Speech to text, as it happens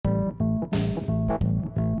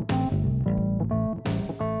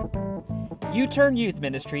U-Turn Youth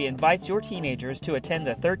Ministry invites your teenagers to attend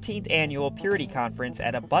the 13th Annual Purity Conference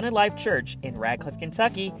at Abundant Life Church in Radcliffe,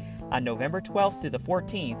 Kentucky on November 12th through the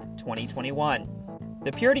 14th, 2021.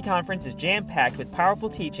 The Purity Conference is jam-packed with powerful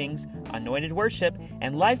teachings, anointed worship,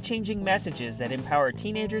 and life-changing messages that empower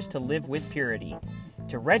teenagers to live with purity.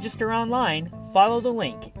 To register online, follow the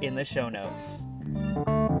link in the show notes.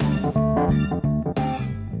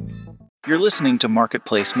 You're listening to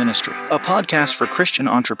Marketplace Ministry, a podcast for Christian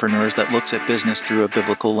entrepreneurs that looks at business through a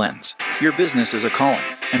biblical lens. Your business is a calling,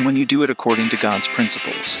 and when you do it according to God's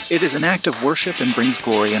principles, it is an act of worship and brings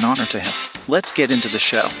glory and honor to Him. Let's get into the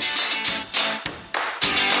show.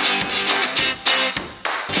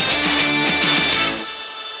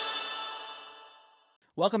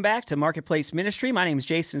 Welcome back to Marketplace Ministry. My name is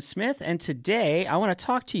Jason Smith, and today I want to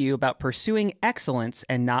talk to you about pursuing excellence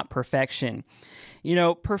and not perfection. You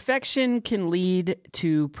know, perfection can lead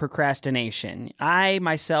to procrastination. I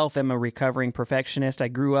myself am a recovering perfectionist. I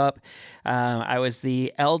grew up, I was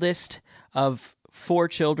the eldest of 4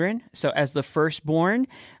 children. So as the firstborn,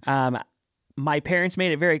 my parents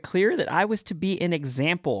made it very clear that I was to be an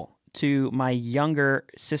example to my younger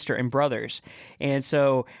sister and brothers. And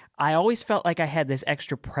so I always felt like I had this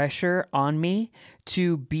extra pressure on me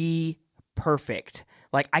to be perfect.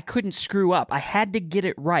 Like I couldn't screw up. I had to get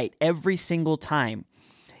it right every single time.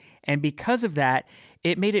 And because of that,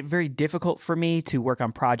 it made it very difficult for me to work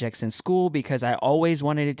on projects in school because I always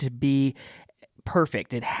wanted it to be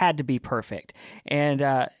perfect. It had to be perfect.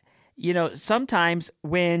 And, sometimes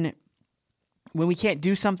when we can't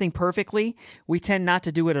do something perfectly, we tend not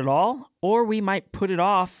to do it at all, or we might put it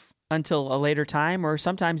off until a later time, or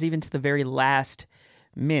sometimes even to the very last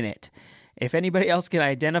minute. If anybody else can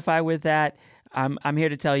identify with that, I'm here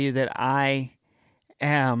to tell you that I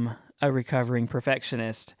am a recovering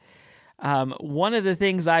perfectionist. One of the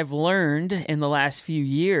things I've learned in the last few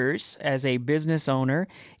years as a business owner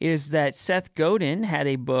is that Seth Godin had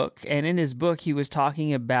a book, and in his book he was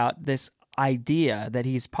talking about this idea that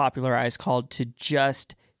he's popularized called to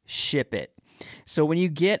just ship it. So when you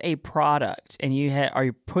get a product and you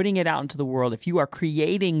are putting it out into the world, if you are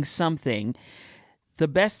creating something, the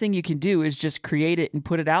best thing you can do is just create it and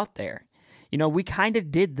put it out there. You know, we kind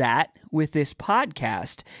of did that with this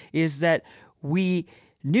podcast, is that we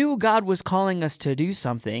knew God was calling us to do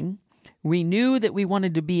something. We knew that we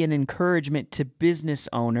wanted to be an encouragement to business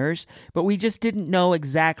owners, but we just didn't know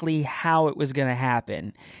exactly how it was going to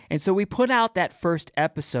happen. And so we put out that first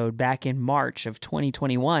episode back in March of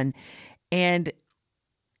 2021, and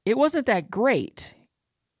it wasn't that great.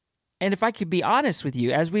 And if I could be honest with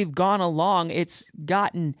you, as we've gone along, it's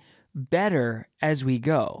gotten better as we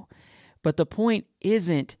go. But the point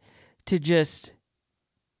isn't to just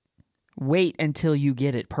wait until you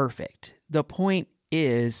get it perfect. The point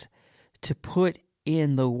is to put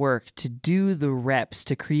in the work, to do the reps,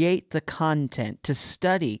 to create the content, to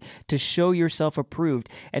study, to show yourself approved,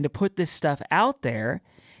 and to put this stuff out there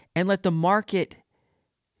and let the market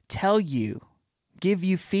tell you, give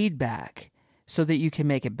you feedback so that you can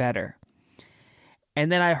make it better.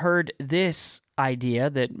 And then I heard this idea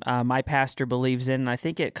that my pastor believes in, and I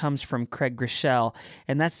think it comes from Craig Groeschel,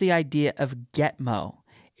 and that's the idea of GETMO.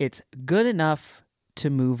 It's good enough to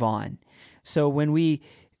move on. So when we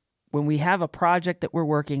have a project that we're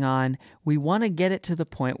working on, we want to get it to the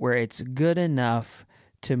point where it's good enough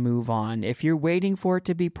to move on. If you're waiting for it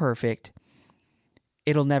to be perfect,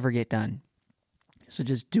 it'll never get done. So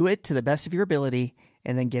just do it to the best of your ability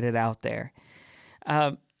and then get it out there.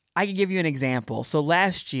 I can give you an example. So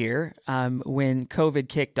last year, when COVID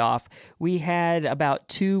kicked off, we had about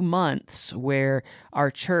 2 months where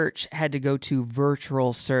our church had to go to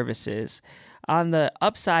virtual services. On the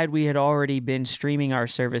upside, we had already been streaming our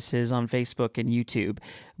services on Facebook and YouTube,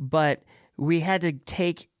 but we had to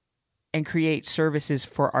take and create services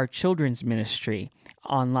for our children's ministry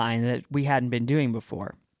online that we hadn't been doing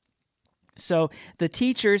before. So the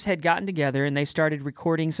teachers had gotten together and they started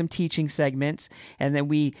recording some teaching segments, and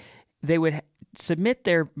then they would submit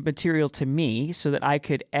their material to me so that I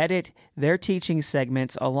could edit their teaching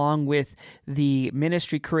segments along with the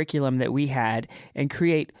ministry curriculum that we had and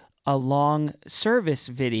create a long service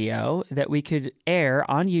video that we could air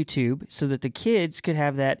on YouTube so that the kids could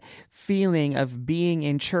have that feeling of being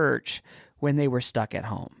in church when they were stuck at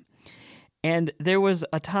home. And there was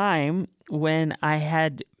a time when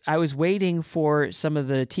I was waiting for some of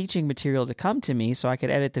the teaching material to come to me so I could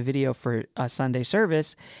edit the video for a Sunday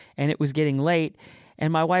service, and it was getting late,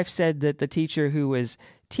 and my wife said that the teacher who was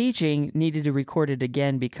teaching needed to record it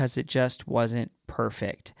again because it just wasn't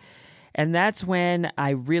perfect. And that's when I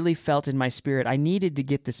really felt in my spirit I needed to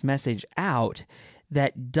get this message out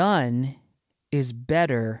that done is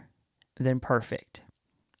better than perfect.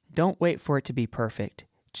 Don't wait for it to be perfect.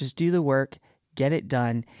 Just do the work, get it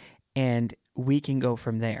done, and we can go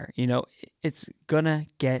from there. It's gonna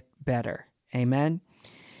get better. Amen.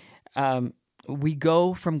 We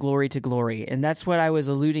go from glory to glory, and that's what I was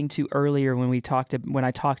alluding to earlier when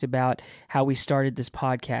I talked about how we started this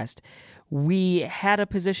podcast. We had a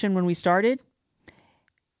position when we started,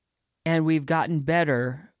 and we've gotten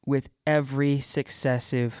better with every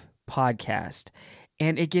successive podcast.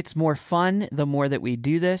 And it gets more fun the more that we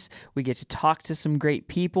do this. We get to talk to some great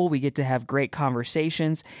people. We get to have great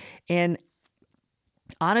conversations. And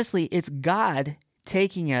honestly, it's God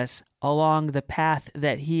taking us along the path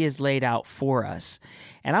that He has laid out for us.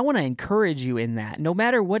 And I want to encourage you in that. No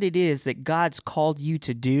matter what it is that God's called you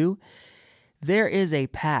to do, there is a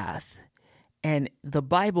path. And the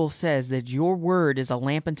Bible says that your word is a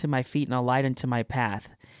lamp unto my feet and a light unto my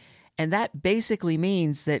path. And that basically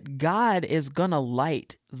means that God is going to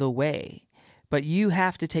light the way, but you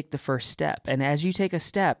have to take the first step. And as you take a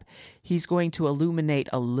step, He's going to illuminate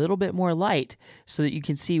a little bit more light so that you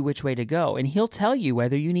can see which way to go. And He'll tell you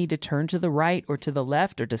whether you need to turn to the right or to the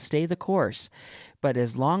left or to stay the course. But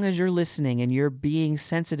as long as you're listening and you're being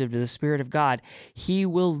sensitive to the Spirit of God, He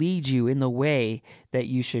will lead you in the way that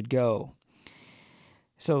you should go.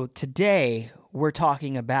 So today we're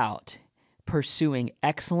talking about pursuing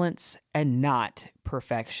excellence and not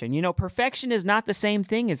perfection. Perfection is not the same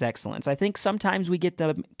thing as excellence. I think sometimes we get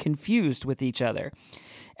them confused with each other.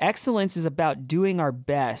 Excellence is about doing our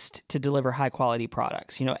best to deliver high-quality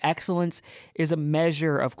products. Excellence is a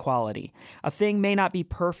measure of quality. A thing may not be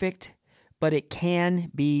perfect, but it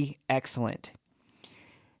can be excellent.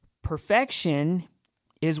 Perfection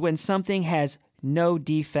is when something has no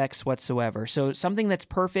defects whatsoever. So something that's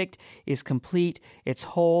perfect is complete, it's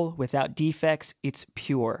whole, without defects, it's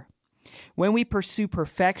pure. When we pursue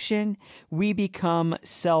perfection, we become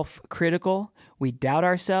self-critical, we doubt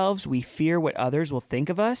ourselves, we fear what others will think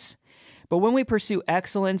of us. But when we pursue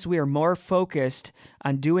excellence, we are more focused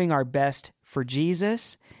on doing our best for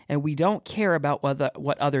Jesus, and we don't care about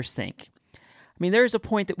what others think. There's a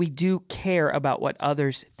point that we do care about what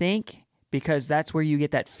others think, because that's where you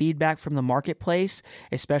get that feedback from the marketplace,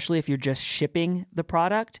 especially if you're just shipping the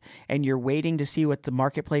product and you're waiting to see what the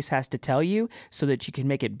marketplace has to tell you so that you can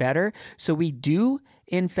make it better. So we do,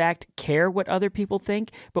 in fact, care what other people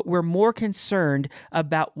think, but we're more concerned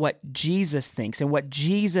about what Jesus thinks and what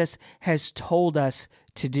Jesus has told us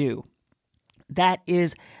to do. That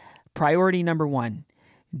is priority number one.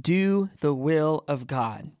 Do the will of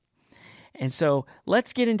God. And so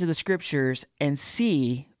let's get into the scriptures and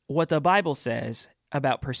see what the Bible says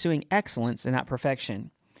about pursuing excellence and not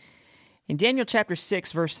perfection. In Daniel chapter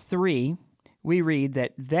 6, verse 3, we read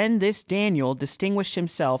that, "Then this Daniel distinguished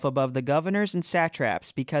himself above the governors and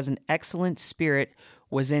satraps because an excellent spirit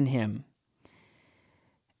was in him."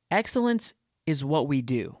 Excellence is what we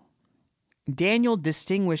do. Daniel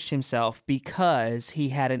distinguished himself because he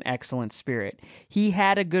had an excellent spirit. He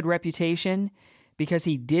had a good reputation because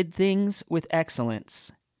he did things with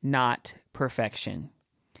excellence, not perfection.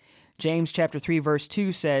 James chapter 3, verse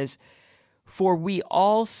 2 says, "For we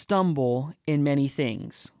all stumble in many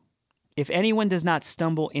things. If anyone does not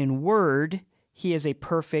stumble in word, he is a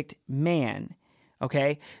perfect man."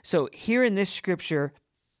 Okay? So here in this scripture,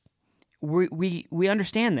 we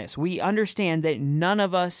understand this. We understand that none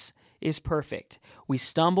of us is perfect. We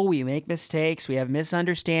stumble, we make mistakes, we have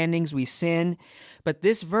misunderstandings, we sin. But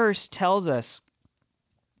this verse tells us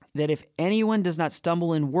that if anyone does not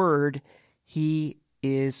stumble in word, he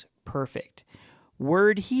is perfect.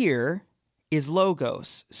 Word here is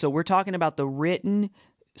logos. So we're talking about the written,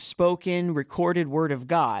 spoken, recorded word of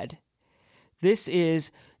God. This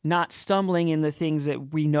is not stumbling in the things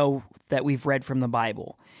that we know that we've read from the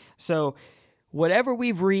Bible. So whatever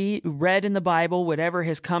we've read in the Bible, whatever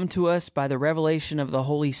has come to us by the revelation of the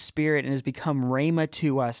Holy Spirit and has become rhema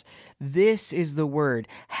to us, this is the word.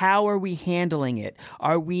 How are we handling it?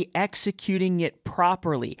 Are we executing it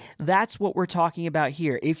properly? That's what we're talking about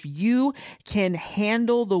here. If you can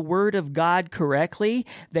handle the word of God correctly,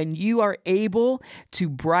 then you are able to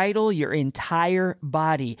bridle your entire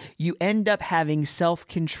body. You end up having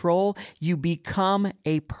self-control. You become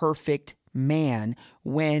a perfect man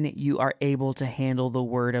when you are able to handle the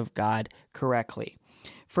word of God correctly.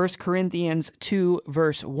 1 Corinthians 2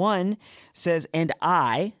 verse 1 says, "And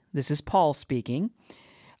I," this is Paul speaking,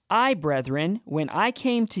 "I, brethren, when I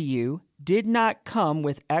came to you, did not come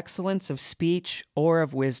with excellence of speech or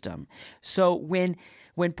of wisdom." So when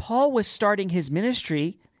Paul was starting his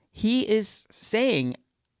ministry, he is saying,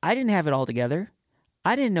 I didn't have it all together.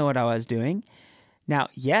 I didn't know what I was doing. Now,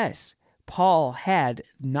 yes, Paul had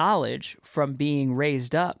knowledge from being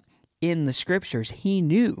raised up in the scriptures. He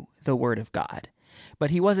knew the word of God,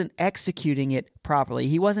 but he wasn't executing it properly.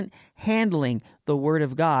 He wasn't handling the word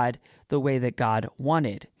of God the way that God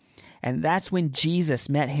wanted. And that's when Jesus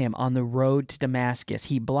met him on the road to Damascus.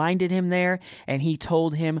 He blinded him there, and he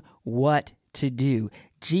told him what to do.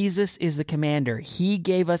 Jesus is the commander. He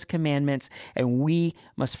gave us commandments, and we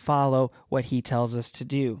must follow what he tells us to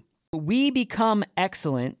do. We become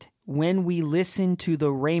excellent when we listen to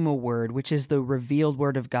the Rhema word, which is the revealed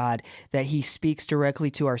word of God, that he speaks directly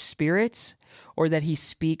to our spirits or that he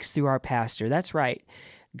speaks through our pastor. That's right.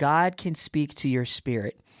 God can speak to your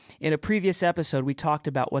spirit. In a previous episode, we talked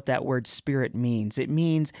about what that word spirit means. It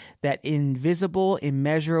means that invisible,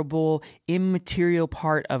 immeasurable, immaterial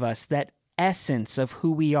part of us, that essence of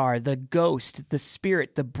who we are, the ghost, the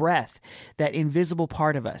spirit, the breath, that invisible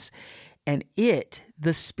part of us. And it,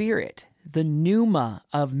 the spirit, the pneuma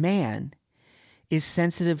of man, is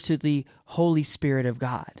sensitive to the Holy Spirit of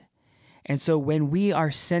God. And so when we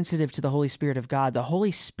are sensitive to the Holy Spirit of God, the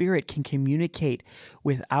Holy Spirit can communicate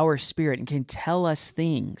with our spirit and can tell us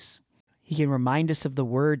things. He can remind us of the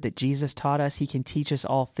word that Jesus taught us. He can teach us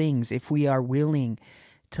all things if we are willing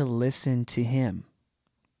to listen to him.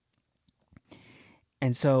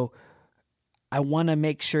 And so I want to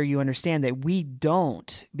make sure you understand that we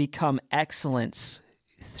don't become excellence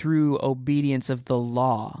through obedience of the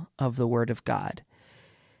law of the word of God.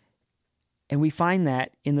 And we find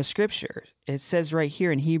that in the scripture. It says right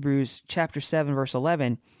here in Hebrews chapter 7, verse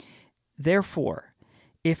 11, "Therefore,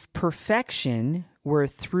 if perfection were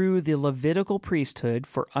through the Levitical priesthood,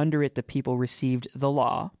 for under it the people received the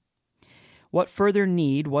law, what further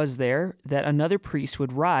need was there that another priest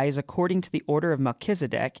would rise according to the order of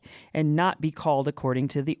Melchizedek and not be called according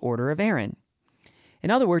to the order of Aaron?"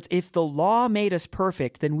 In other words, if the law made us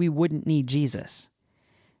perfect, then we wouldn't need Jesus.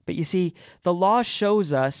 But you see, the law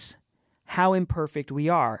shows us how imperfect we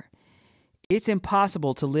are. It's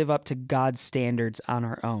impossible to live up to God's standards on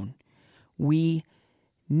our own. We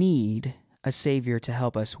need a Savior to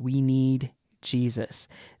help us. We need Jesus.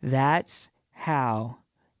 That's how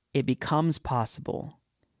it becomes possible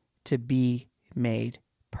to be made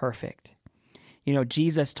perfect. You know,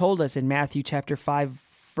 Jesus told us in Matthew chapter 5,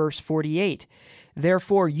 verse 48,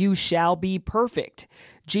 "Therefore you shall be perfect."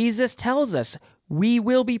 Jesus tells us we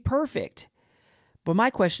will be perfect. But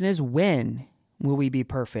my question is, when will we be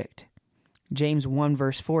perfect? James 1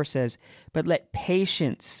 verse 4 says, "But let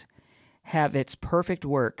patience have its perfect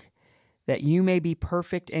work, that you may be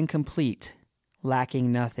perfect and complete,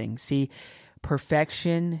 lacking nothing." See,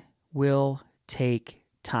 perfection will take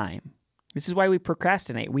time. This is why we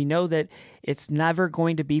procrastinate. We know that it's never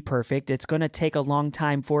going to be perfect. It's going to take a long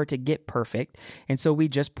time for it to get perfect. And so we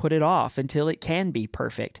just put it off until it can be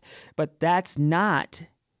perfect. But that's not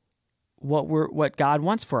what God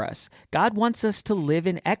wants for us. God wants us to live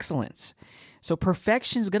in excellence. So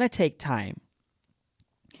perfection is going to take time.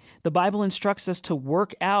 The Bible instructs us to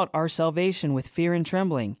work out our salvation with fear and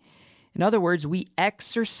trembling. In other words, we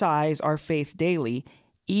exercise our faith daily,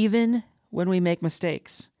 even when we make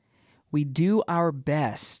mistakes. We do our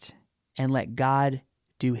best and let God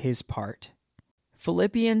do his part.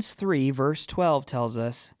 Philippians 3, verse 12 tells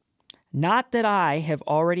us, "Not that I have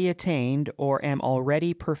already attained or am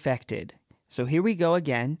already perfected." So here we go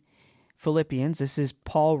again. Philippians, this is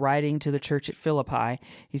Paul writing to the church at Philippi.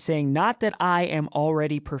 He's saying, "Not that I am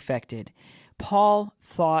already perfected." Paul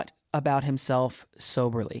thought about himself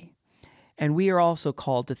soberly. And we are also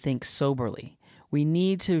called to think soberly. We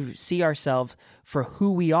need to see ourselves for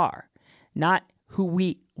who we are, not who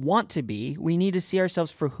we want to be. We need to see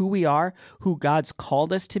ourselves for who we are, who God's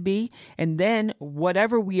called us to be. And then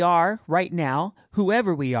whatever we are right now,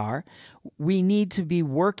 whoever we are, we need to be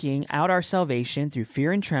working out our salvation through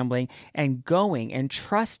fear and trembling and going and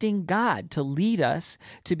trusting God to lead us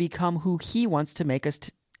to become who he wants to make us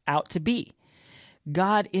out to be.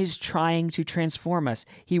 God is trying to transform us.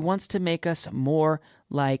 He wants to make us more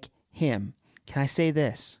like him. Can I say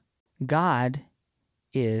this? God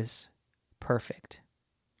is perfect.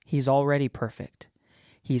 He's already perfect.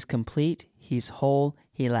 He's complete. He's whole.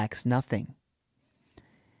 He lacks nothing.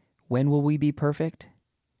 When will we be perfect?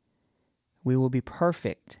 We will be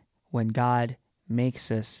perfect when God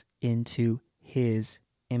makes us into his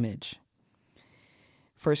image.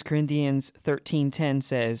 1 Corinthians 13:10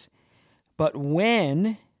 says, "But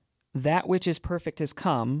when that which is perfect has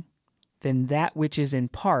come, then that which is in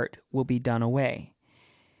part will be done away."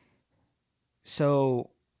 So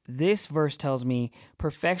this verse tells me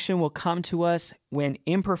perfection will come to us when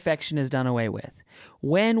imperfection is done away with.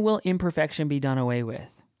 When will imperfection be done away with?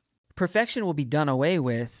 Perfection will be done away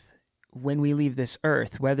with when we leave this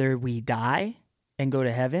earth, whether we die and go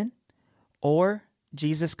to heaven or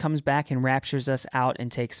Jesus comes back and raptures us out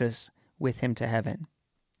and takes us with him to heaven.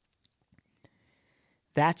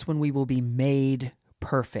 That's when we will be made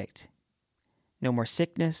perfect. No more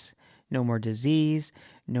sickness, no more disease,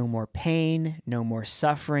 no more pain, no more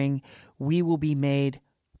suffering. We will be made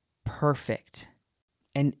perfect.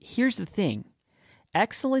 And here's the thing.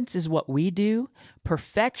 Excellence is what we do.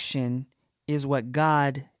 Perfection is what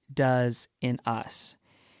God does in us.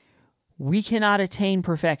 We cannot attain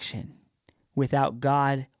perfection without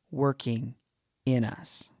God working in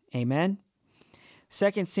us. Amen?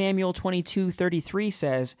 2 Samuel 22:33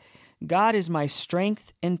 says, God is my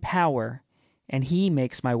strength and power, and he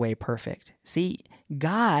makes my way perfect. See,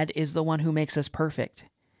 God is the one who makes us perfect.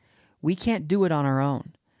 We can't do it on our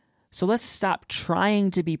own. So let's stop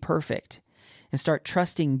trying to be perfect and start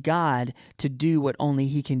trusting God to do what only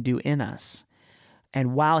he can do in us.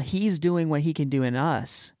 And while he's doing what he can do in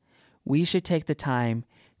us, we should take the time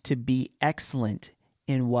to be excellent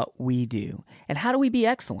in what we do. And how do we be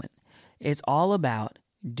excellent? It's all about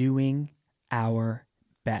doing our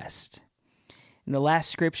best. And the last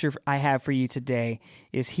scripture I have for you today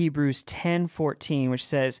is Hebrews 10:14, which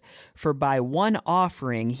says, For by one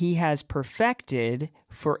offering he has perfected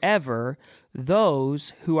forever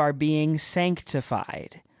those who are being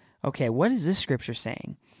sanctified. Okay, what is this scripture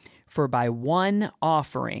saying? For by one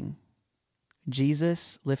offering,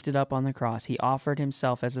 Jesus lifted up on the cross. He offered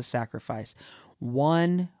himself as a sacrifice.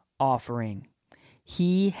 One offering.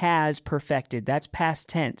 He has perfected. That's past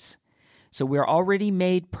tense. So we're already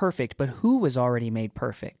made perfect. But who was already made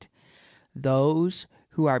perfect? Those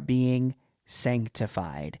who are being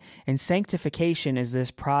sanctified. And sanctification is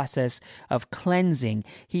this process of cleansing.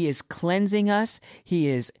 He is cleansing us. He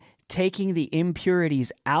is taking the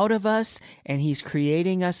impurities out of us, and he's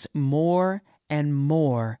creating us more and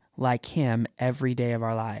more like him every day of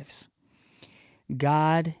our lives.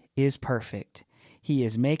 God is perfect. He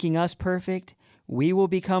is making us perfect. We will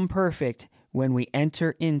become perfect when we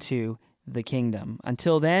enter into the kingdom.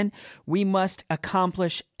 Until then, we must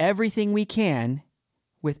accomplish everything we can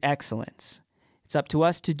with excellence. It's up to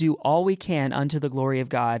us to do all we can unto the glory of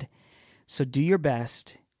God. So do your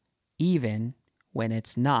best, even when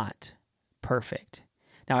it's not perfect.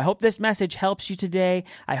 Now, I hope this message helps you today.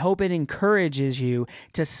 I hope it encourages you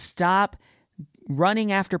to stop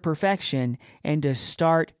running after perfection and to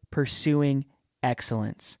start pursuing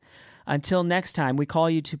excellence. Until next time, we call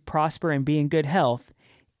you to prosper and be in good health,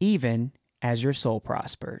 even as your soul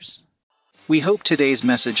prospers. We hope today's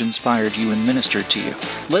message inspired you and ministered to you.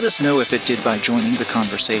 Let us know if it did by joining the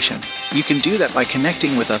conversation. You can do that by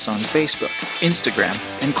connecting with us on Facebook, Instagram,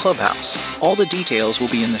 and Clubhouse. All the details will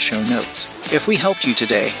be in the show notes. If we helped you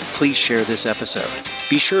today, please share this episode.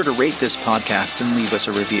 Be sure to rate this podcast and leave us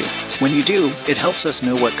a review. When you do, it helps us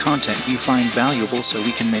know what content you find valuable so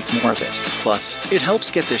we can make more of it. Plus, it helps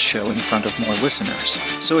get this show in front of more listeners.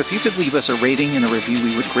 So if you could leave us a rating and a review,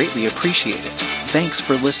 we would greatly appreciate it. Thanks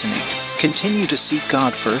for listening. Continue to seek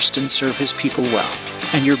God first and serve his people well,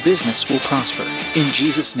 and your business will prosper. In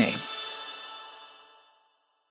Jesus' name.